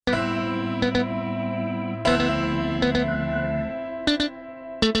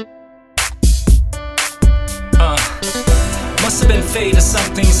and fate or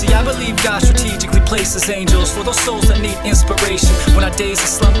something. See, I believe God strategically places angels for those souls that need inspiration. When our days are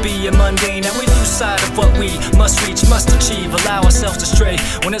slumpy and mundane and we lose sight of what we must reach, must achieve, allow ourselves to stray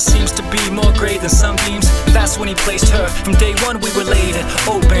when it seems to be more gray than sunbeams. That's when he placed her. From day one we related,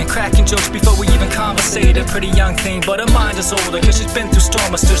 open, cracking jokes before we even conversated. Pretty young thing, but her mind is older, cause she's been through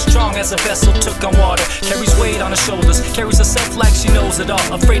storm, stood strong as a vessel took on water. Carries weight on her shoulders, carries herself like she knows it all,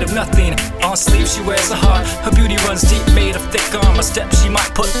 afraid of nothing. On sleeve she wears a heart, her beauty runs deep, made of thick armor. Steps she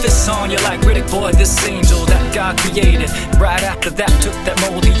might put fists on you like Riddick, boy, this angel that God created. Right after that took that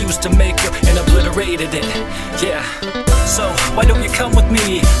mold he used to make her and obliterated it. Yeah. So, why don't you come with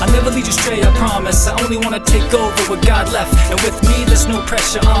me? I'll never lead you stray, I promise. I only wanna take over what God left, and with me there's no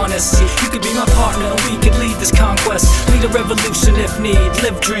pressure on us. You could be my partner and we could lead this conquest, lead a revolution if need,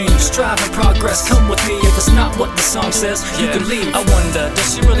 live dreams, strive and progress. Come with me, if it's not what the song says, you can leave. I wonder,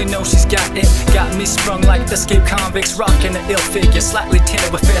 does she really know she's got it? Got me sprung like the escaped convicts, rocking an ill figure, slightly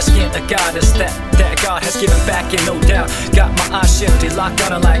tinted with fair skin. A goddess that God has given back, and no doubt got my eyes shifted, locked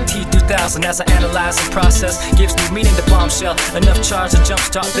on her like T-2000 as I analyze and process. Gives new meaning to bombshell, enough charge to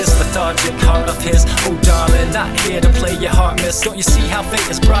jumpstart this lethargic heart of his. Oh darling, not here to play your heart miss. Don't you see how fate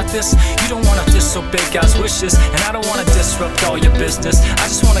has brought this? You don't wanna disobey God's wishes, and I don't wanna disrupt all your business. I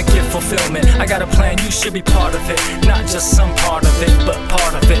just wanna give fulfillment. I got a plan, you should be part of it, not just some part of it, but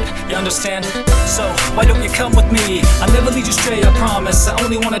part of it. You understand? So why don't you come with me? I'll never lead you stray, I promise. I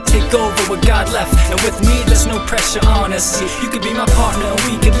only wanna take over what God left, and with me there's no pressure on us. You could be my partner and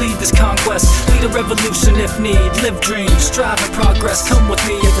we could lead this conquest, lead a revolution if need, live dreams, strive and progress. Come with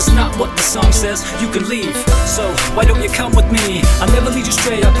me, if it's not what the song says, you can leave. So why don't you come with me? I'll never lead you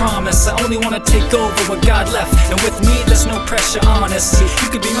stray, I promise. I only wanna take over what God left, and with me there's no pressure on us. You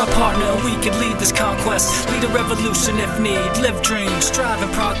could be my partner and we could lead this conquest, lead a revolution if need, live dreams, strive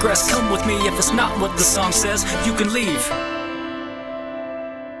and progress. Come with me, if it's not what the song says, you can leave.